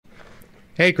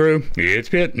Hey crew, it's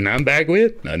Pitt and I'm back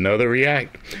with another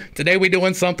react. Today we're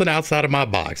doing something outside of my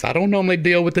box. I don't normally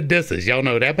deal with the disses, y'all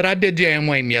know that, but I did jam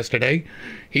Wayne yesterday.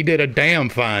 He did a damn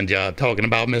fine job talking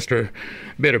about Mr.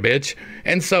 Bitter Bitch.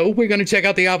 And so we're going to check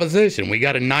out the opposition. We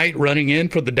got a knight running in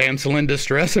for the damsel in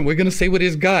distress and we're going to see what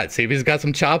he's got. See if he's got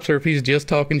some chops or if he's just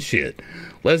talking shit.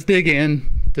 Let's dig in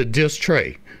to just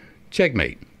Trae.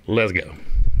 Checkmate. Let's go.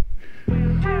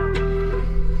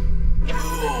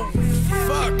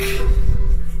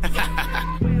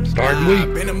 Starting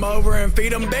weak. Bend them over and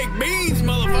feed them baked beans,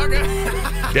 motherfucker.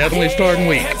 Definitely starting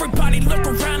weak. Everybody look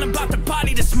around about the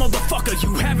body this motherfucker.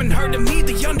 You haven't heard of me,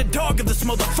 the underdog of this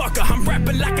motherfucker. I'm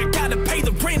rapping like I gotta pay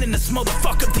the rent in this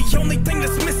motherfucker. The only thing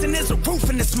that's missing is a roof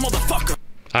in this motherfucker.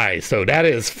 Alright, so that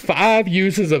is 5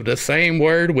 uses of the same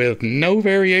word with no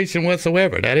variation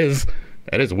whatsoever. That is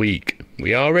weak.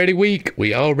 We already weak.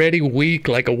 We already weak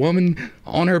like a woman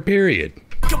on her period.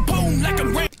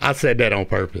 I said that on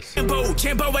purpose. Bruh,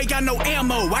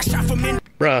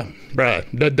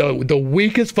 the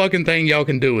weakest fucking thing y'all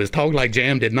can do is talk like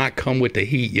Jam did not come with the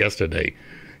heat yesterday.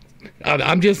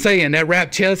 I'm just saying, that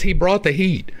rap chest, he brought the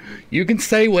heat. You can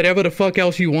say whatever the fuck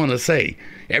else you want to say.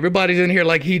 Everybody's in here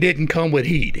like he didn't come with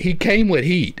heat. He came with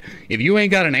heat. If you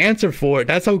ain't got an answer for it,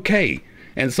 that's okay.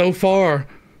 And so far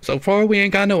we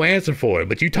ain't got no answer for it.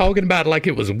 But you talking about it like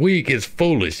it was weak is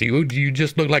foolish. You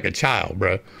just look like a child,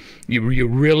 bro. You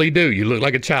really do. You look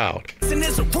like a child.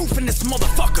 There's a roof in this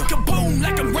motherfucker. Kaboom,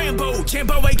 like I'm Rambo.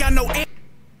 Jambo ain't got no.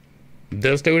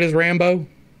 This dude is Rambo?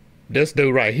 This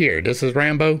dude right here. This is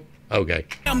Rambo? Okay.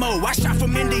 I shot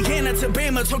from Indiana to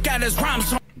Bama, took out his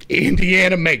rhymes.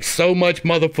 Indiana makes so much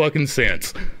motherfucking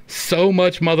sense. So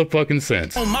much motherfucking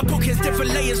sense. Oh, my book has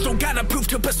different layers, don't gotta prove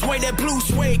to persuade. That blue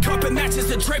suede carpet matches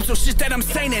the drapes, so shit that I'm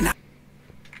saying.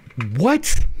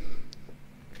 What?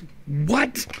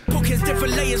 What? Book has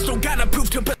different layers, don't gotta prove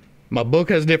to my book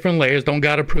has different layers, don't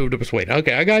gotta prove to persuade.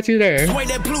 Okay, I got you there.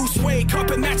 That blue suede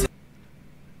carpet matches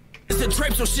the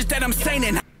drapes, so shit that I'm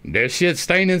saying. There's shit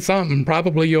staining something,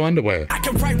 probably your underwear. I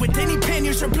can write with any pen,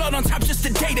 use your blood on top just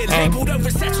to date it. Labeled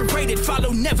oversaturated,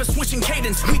 follow never switching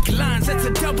cadence. Weak lines, that's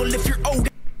a double if you're old.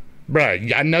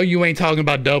 Bruh, I know you ain't talking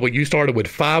about double. You started with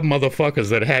 5 motherfuckers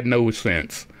that had no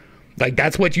sense. Like,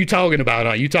 that's what you talking about,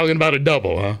 huh? You talking about a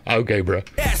double, huh? Okay, bruh.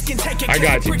 I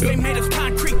got you, they made of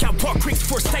concrete, I walk creeks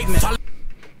for statement.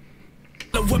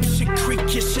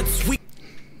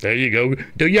 There you go.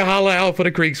 Do your holla out for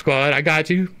the Creek Squad. I got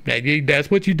you. That's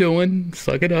what you doing.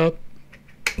 Suck it up.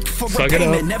 Suck it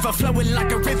up. Never flowing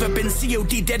like a river, been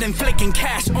COD dead and flaking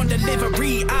cash on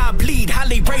delivery. I bleed,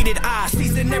 highly rated. I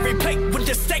season every plate with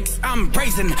the steaks I'm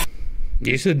raising.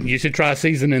 You should try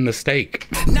seasoning the steak.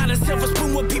 Not a silver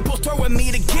spoon with people throwing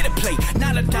me to get a plate.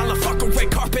 Not a dollar, fuck a red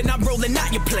carpet, I'm rolling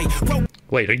out your plate.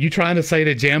 Wait, are you trying to say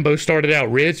that Jambo started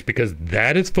out rich? Because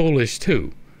that is foolish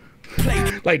too.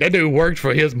 Like, that dude worked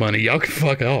for his money. Y'all can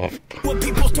fuck off. What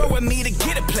people throwing me to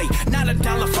get a plate. Not a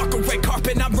dollar, fuck a red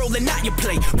carpet, I'm rolling out your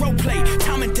plate. Role play,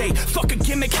 time and day, fuck a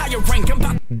gimmick, how you rank.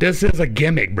 This is a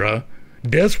gimmick, bruh.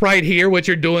 This right here, what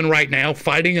you're doing right now,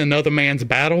 fighting another man's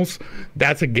battles,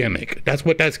 that's a gimmick. That's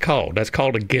what that's called. That's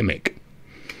called a gimmick.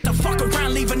 The fuck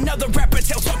around, leave another rapper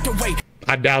tail tucked away.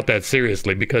 I doubt that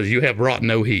seriously because you have brought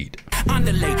no heat. On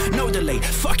delay, no delay,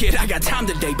 fuck it, I got time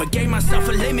today, but gave myself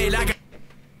a limit, I got.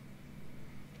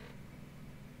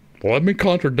 Let me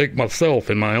contradict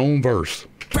myself in my own verse.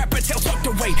 Rapper tail tucked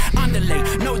away, on delay,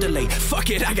 no delay,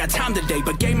 fuck it, I got time today,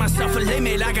 but gave myself a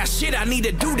limit, I got shit I need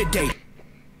to do today.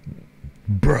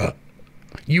 Bruh,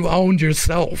 you owned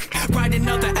yourself. Write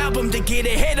another album to get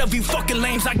ahead of you fucking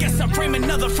lames. I guess I frame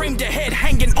another frame to head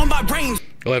hanging on my brain.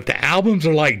 Well, if the albums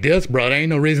are like this, bro, there ain't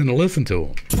no reason to listen to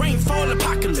them. Rainfall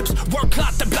apocalypse, word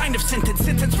clot the blind of sentence.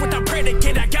 Sentence without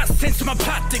predicate, I got sense to my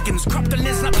plot thickens. Crop the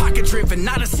lens, not pocket driven,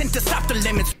 not a cent to stop the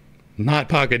limits. Not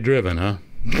pocket driven, huh?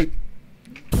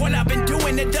 What I've been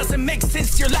doing, it doesn't make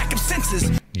sense, your lack of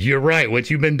senses. You're right, what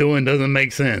you've been doing doesn't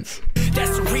make sense.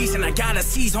 That's the reason I gotta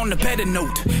seize on the better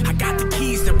note. I got the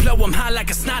keys to blow them high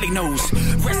like a snotty nose.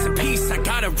 Rest in peace, I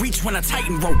gotta reach when I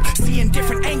tighten rope. Seeing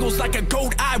different angles like a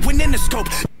gold eye when in the scope.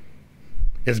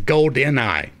 It's gold in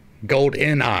eye. Gold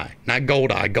in eye. Not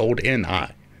gold eye, gold in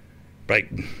eye. Right.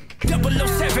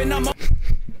 007, I'm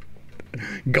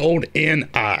gold in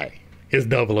eye is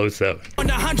 007.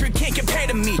 100 can't compare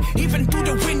to me. Even through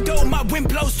the window, my wind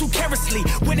blows too carelessly.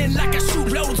 Winning like I shoot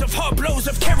loads of hard blows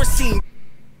of kerosene.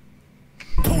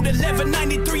 Pulled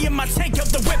 1193 in my tank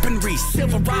of the weaponry.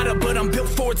 Silver rider, but I'm built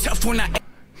for it tough when I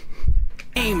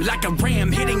aim like a ram,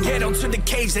 hitting head onto the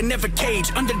caves and never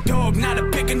cage. Underdog, not a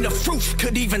big enough roof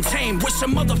could even tame. Wish a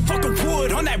motherfucker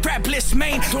would on that rap list,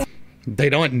 man. They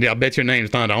don't. I bet your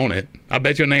name's not on it. I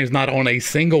bet your name's not on a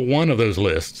single one of those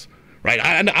lists. Right?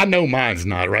 I know mine's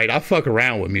not, right? I fuck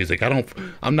around with music.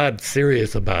 I'm not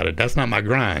serious about it. That's not my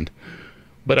grind.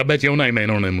 But I bet your name ain't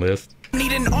on them lists.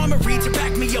 Need an armory to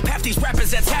back me up. Half these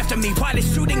rappers that's after me. While they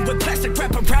shooting with plastic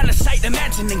wrap around the sight,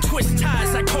 imagining twist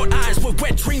ties. I caught eyes with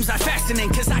wet dreams I fastening.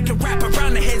 Cause I can rap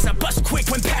around the heads. I bust quick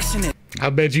when passionate. I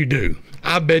bet you do.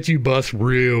 I bet you bust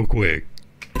real quick.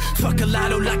 Fuck a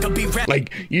lotto like a be rap.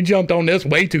 Like, you jumped on this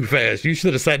way too fast. You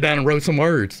should have sat down and wrote some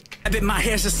words. I bet my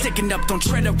hair's just sticking up. Don't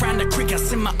tread around the creek. I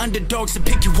send my underdogs to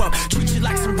pick you up. Treat you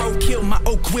like some roadkill. My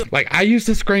oak will. Like, I used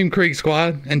to scream Creek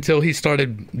Squad until he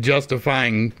started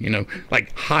justifying, you know,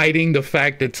 like hiding the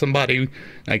fact that somebody,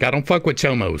 like, I don't fuck with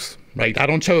chomos, right? I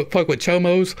don't fuck with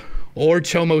chomos or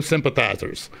chomo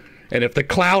sympathizers. And if the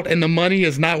clout and the money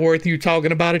is not worth you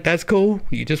talking about it, that's cool.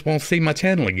 You just won't see my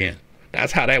channel again.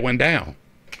 That's how that went down.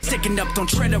 Sticking up, don't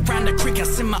tread around the creek. I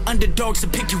send my underdogs to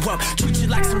pick you up. Treat you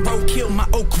like some roadkill. My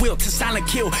oak will to silent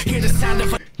kill. Hear the sound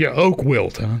of a your oak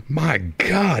wilt, huh? My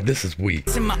God, this is weak.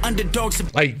 Send my underdogs to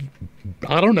like,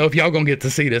 I don't know if y'all gonna get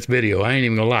to see this video. I ain't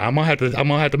even gonna lie. I'm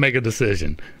gonna have to make a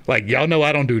decision. Like, y'all know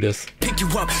I don't do this. Pick you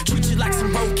up. Treat you like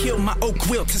some roadkill. My oak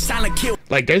will to silent kill.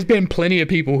 Like, there's been plenty of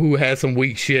people who had some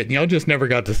weak shit, and y'all just never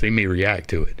got to see me react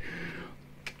to it.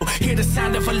 Hear the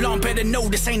sound of alarm, better know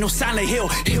this ain't no silent hill.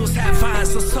 Hills have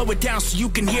eyes, so slow it down so you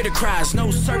can hear the cries. No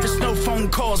service, no phone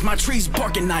calls, my trees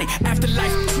barking night.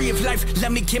 Afterlife, tree of life,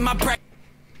 let me get my breath.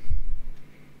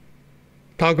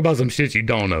 Talk about some shit you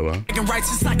don't know, huh?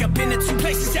 Rights, it's like I've been in two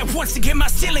places at once to get my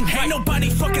ceiling. Ain't nobody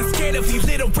fucking scared of you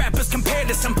little rappers compared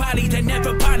to somebody that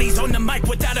never bodies on the mic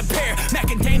without a pair.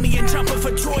 Macadamian jumping for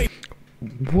Trae.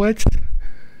 What?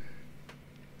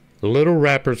 Little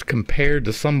rappers compared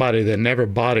to somebody that never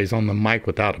bodies on the mic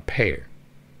without a pair.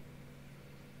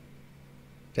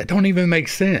 That don't even make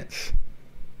sense.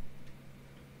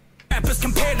 Rappers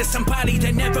compared to somebody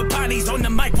that never bodies on the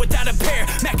mic without a pair.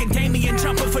 Macadamian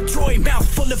jumping for Trae, mouth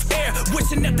full of air.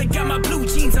 Wishing that they got my blue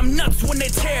jeans, I'm nuts when they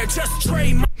tear. Just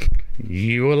Trae.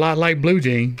 You a lot like Blue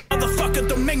Jean. Motherfucker,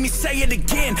 don't make me say it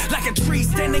again. Like a tree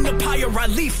standing up higher, I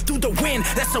leaf through the wind.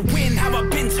 That's a win, how I've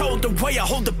been told the way I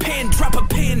hold the pen. Drop a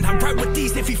pin, I write with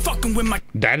these if he fucking with my...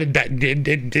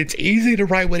 It's easy to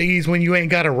write with ease when you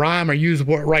ain't got a rhyme or use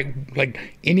like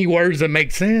any words that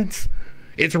make sense.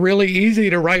 It's really easy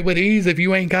to write with ease if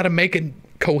you ain't got to make it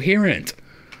coherent.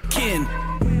 Kin.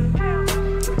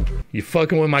 You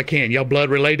fucking with my kin. Y'all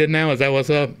blood related now? Is that what's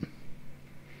up?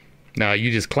 Nah,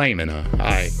 you just claiming, huh?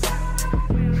 Alright.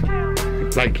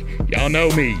 Like, y'all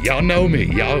know me. Y'all know me.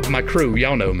 Y'all, my crew,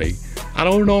 y'all know me. I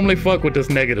don't normally fuck with this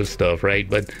negative stuff, right?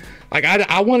 But, like,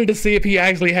 I wanted to see if he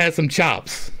actually had some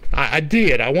chops. I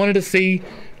did. I wanted to see,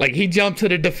 like, he jumped to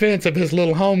the defense of his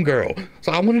little homegirl.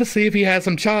 So I wanted to see if he had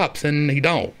some chops, and he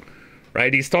don't.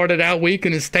 Right? He started out weak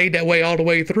and it stayed that way all the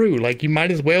way through. Like, you might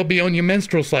as well be on your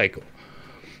menstrual cycle.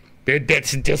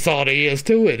 That's just all there is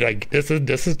to it. Like, this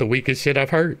is the weakest shit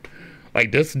I've heard.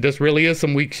 Like, this really is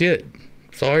some weak shit.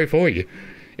 Sorry for you.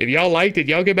 If y'all liked it,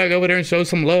 y'all get back over there and show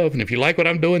some love. And if you like what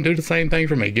I'm doing, do the same thing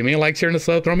for me. Give me a like, share, and a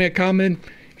sub. Throw me a comment.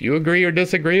 If you agree or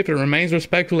disagree, if it remains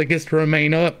respectful, it gets to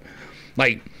remain up.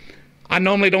 Like, I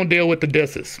normally don't deal with the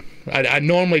disses. I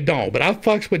normally don't. But I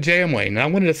fucks with Jam Wayne. And I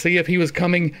wanted to see if he was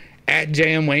coming at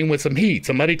Jam Wayne with some heat.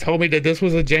 Somebody told me that this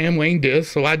was a Jam Wayne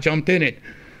diss, so I jumped in it.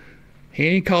 He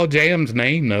ain't called Jam's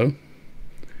name, no.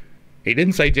 He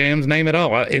didn't say Jam's name at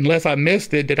all. Unless I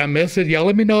missed it. Did I miss it? Y'all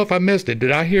let me know if I missed it.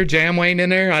 Did I hear Jam Wayne in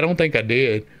there? I don't think I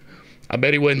did. I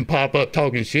bet he wouldn't pop up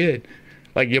talking shit.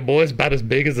 Like, your boy's about as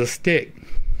big as a stick.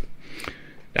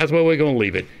 That's where we're going to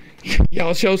leave it.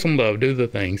 Y'all show some love. Do the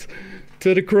things.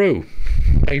 To the crew,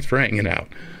 thanks for hanging out.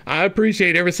 I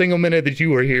appreciate every single minute that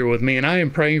you are here with me, and I am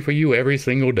praying for you every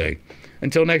single day.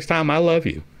 Until next time, I love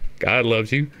you. God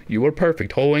loves you. You are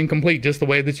perfect, whole and complete, just the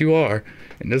way that you are.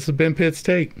 And this has been Pitt's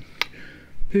Take.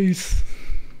 Peace.